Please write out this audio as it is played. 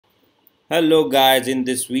Hello guys, in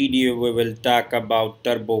this video we will talk about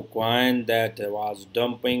turbo coin that was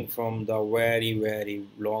dumping from the very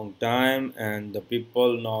long time, and the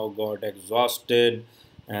people now got exhausted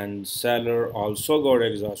and seller also got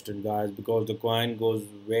exhausted guys, because the coin goes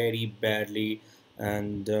very badly.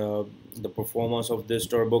 And the performance of this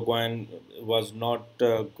turbo coin was not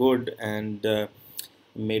good, and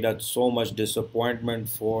made us so much disappointment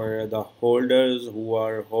for the holders who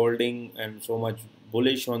are holding and so much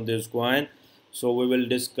bullish on this coin. So we will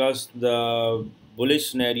discuss the bullish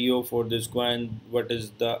scenario for this coin, what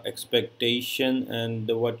is the expectation and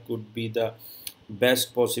what could be the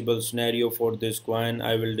best possible scenario for this coin.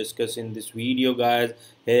 I will discuss in this video guys.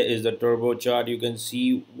 Here is the turbo chart. You can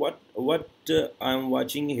see what I'm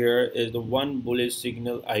watching here is the one bullish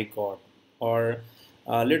signal I got, or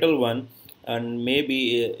a little one, and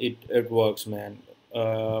maybe it works, man.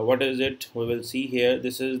 What is it? We will see here.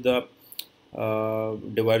 This is the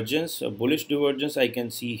divergence, a bullish divergence I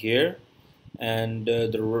can see here, and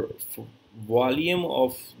volume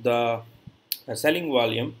of the selling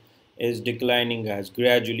volume is declining guys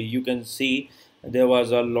gradually. You can see there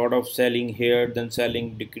was a lot of selling here, then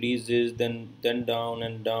selling decreases, then down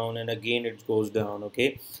and down, and again it goes down.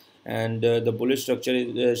 Okay, and the bullish structure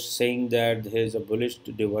is saying that there is a bullish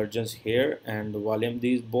divergence here, and the volume,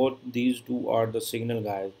 these two are the signal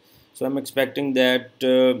guys. So I'm expecting that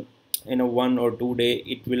in a 1 or 2 day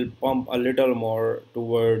it will pump a little more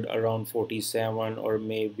toward around 47, or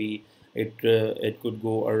maybe it could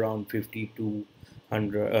go around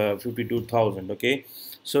 52,000. Okay,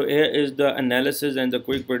 so here is the analysis and the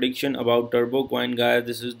quick prediction about turbo coin guys.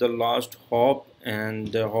 This is the last hope,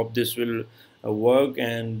 and hope this will work,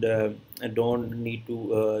 and I don't need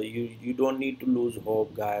to you don't need to lose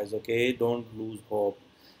hope guys. Okay, don't lose hope,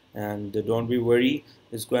 and don't be worried.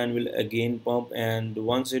 This coin will again pump, and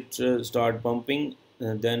once it start pumping,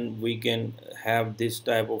 then we can have this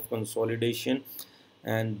type of consolidation,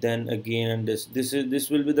 and then again. And this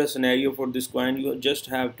will be the scenario for this coin. You just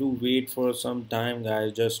have to wait for some time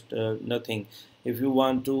guys, just nothing. If you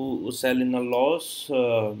want to sell in a loss,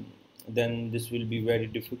 then this will be very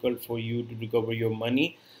difficult for you to recover your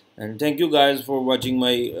money. And thank you guys for watching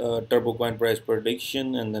my turbo coin price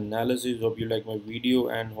prediction and analysis. Hope you like my video,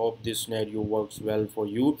 and hope this scenario works well for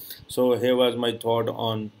you. So here was my thought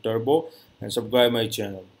on turbo, and subscribe my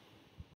channel.